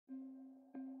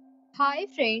Hi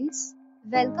friends,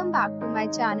 welcome back to my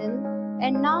channel,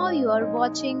 and now you are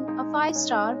watching a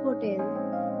 5-star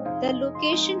hotel. The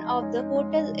location of the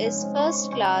hotel is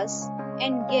first class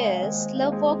and guests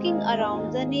love walking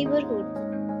around the neighborhood.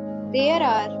 There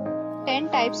are 10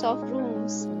 types of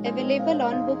rooms available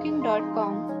on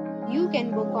booking.com. You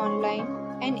can book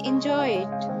online and enjoy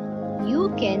it.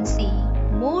 You can see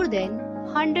more than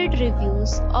 100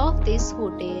 reviews of this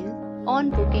hotel on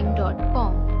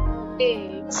booking.com.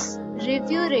 Its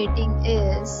review rating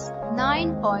is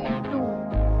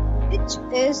 9.2, which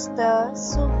is the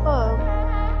superb.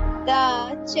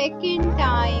 The check-in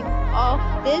time of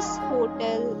this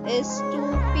hotel is 2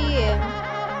 p.m.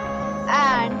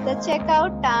 and the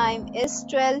checkout time is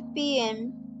 12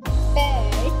 p.m.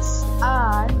 Pets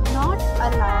are not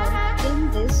allowed in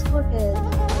this hotel.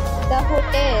 The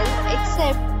hotel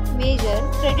accepts major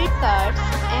credit cards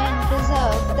and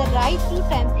reserves the right to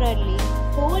temporarily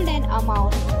hold an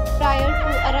amount prior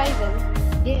to arrival.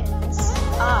 Guests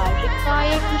are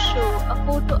required to show a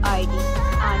photo ID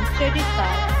and credit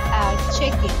card at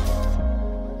check-in.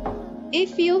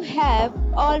 If you have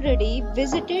already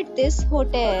visited this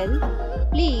hotel,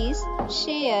 please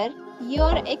share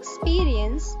your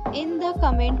experience in the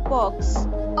comment box.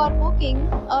 For booking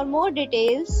or more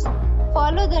details,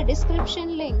 follow the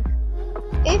description link.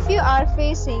 If you are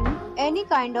facing any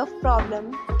kind of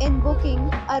problem in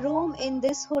booking a room in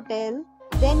this hotel,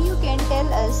 then you can tell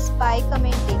us by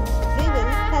commenting. We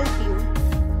will help you.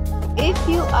 If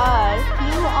you are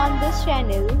new on this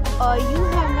channel or you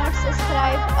have not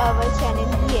subscribed our channel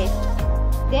yet,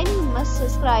 then you must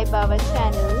subscribe our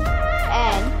channel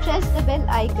and press the bell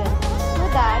icon so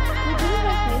that you do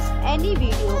not miss any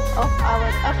video of our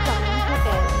upcoming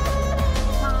hotel.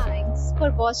 Thanks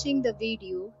for watching the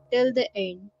video till the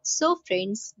end. So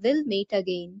friends, we'll meet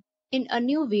again in a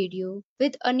new video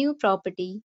with a new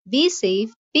property. Be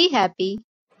safe, be happy.